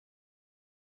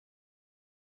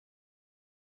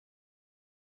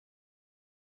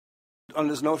on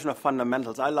this notion of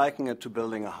fundamentals, I liken it to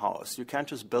building a house. You can't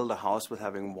just build a house with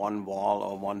having one wall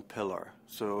or one pillar.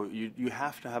 So you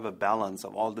have to have a balance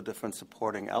of all the different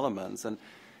supporting elements. And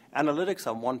analytics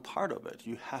are one part of it.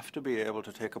 You have to be able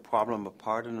to take a problem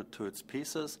apart into its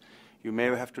pieces. You may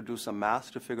have to do some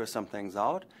math to figure some things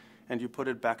out, and you put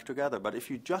it back together. But if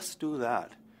you just do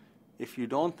that, if you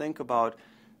don't think about,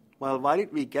 well, why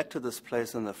did we get to this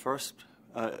place in the first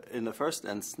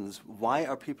instance? Why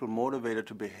are people motivated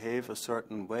to behave a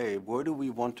certain way? Where do we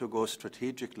want to go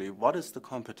strategically? What is the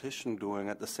competition doing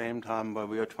at the same time while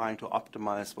we are trying to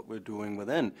optimize what we're doing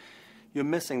within? You're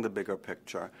missing the bigger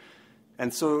picture.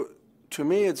 And so to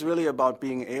me, it's really about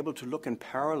being able to look in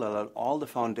parallel at all the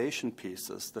foundation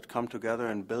pieces that come together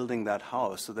in building that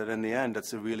house so that in the end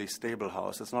it's a really stable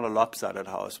house. It's not a lopsided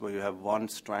house where you have one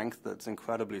strength that's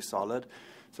incredibly solid.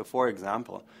 So for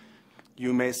example,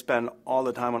 you may spend all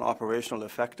the time on operational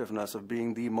effectiveness of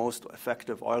being the most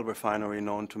effective oil refinery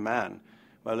known to man.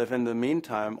 Well, if in the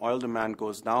meantime oil demand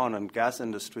goes down and gas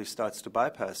industry starts to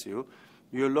bypass you,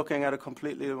 you're looking at it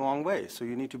completely the wrong way. So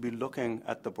you need to be looking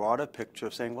at the broader picture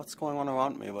of saying, what's going on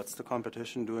around me? What's the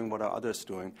competition doing? What are others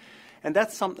doing? And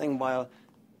that's something, while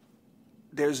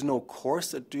there's no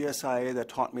course at GSIA that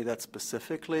taught me that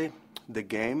specifically, the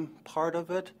game part of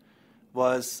it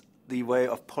was the way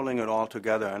of pulling it all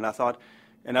together. And I thought,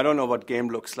 and I don't know what game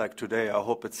looks like today. I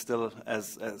hope it's still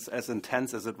as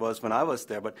intense as it was when I was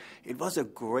there. But it was a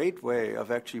great way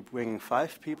of actually bringing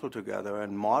 5 people together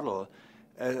and model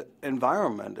an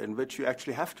environment in which you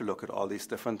actually have to look at all these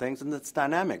different things. And it's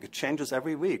dynamic. It changes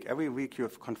every week. Every week you're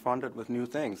confronted with new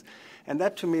things. And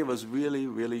that to me was really,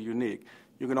 really unique.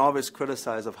 You can always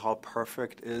criticize of how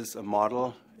perfect is a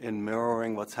model in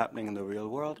mirroring what's happening in the real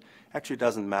world. Actually, it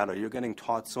doesn't matter. You're getting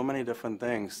taught so many different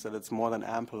things that it's more than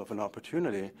ample of an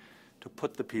opportunity to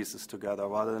put the pieces together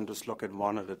rather than just look at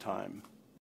one at a time.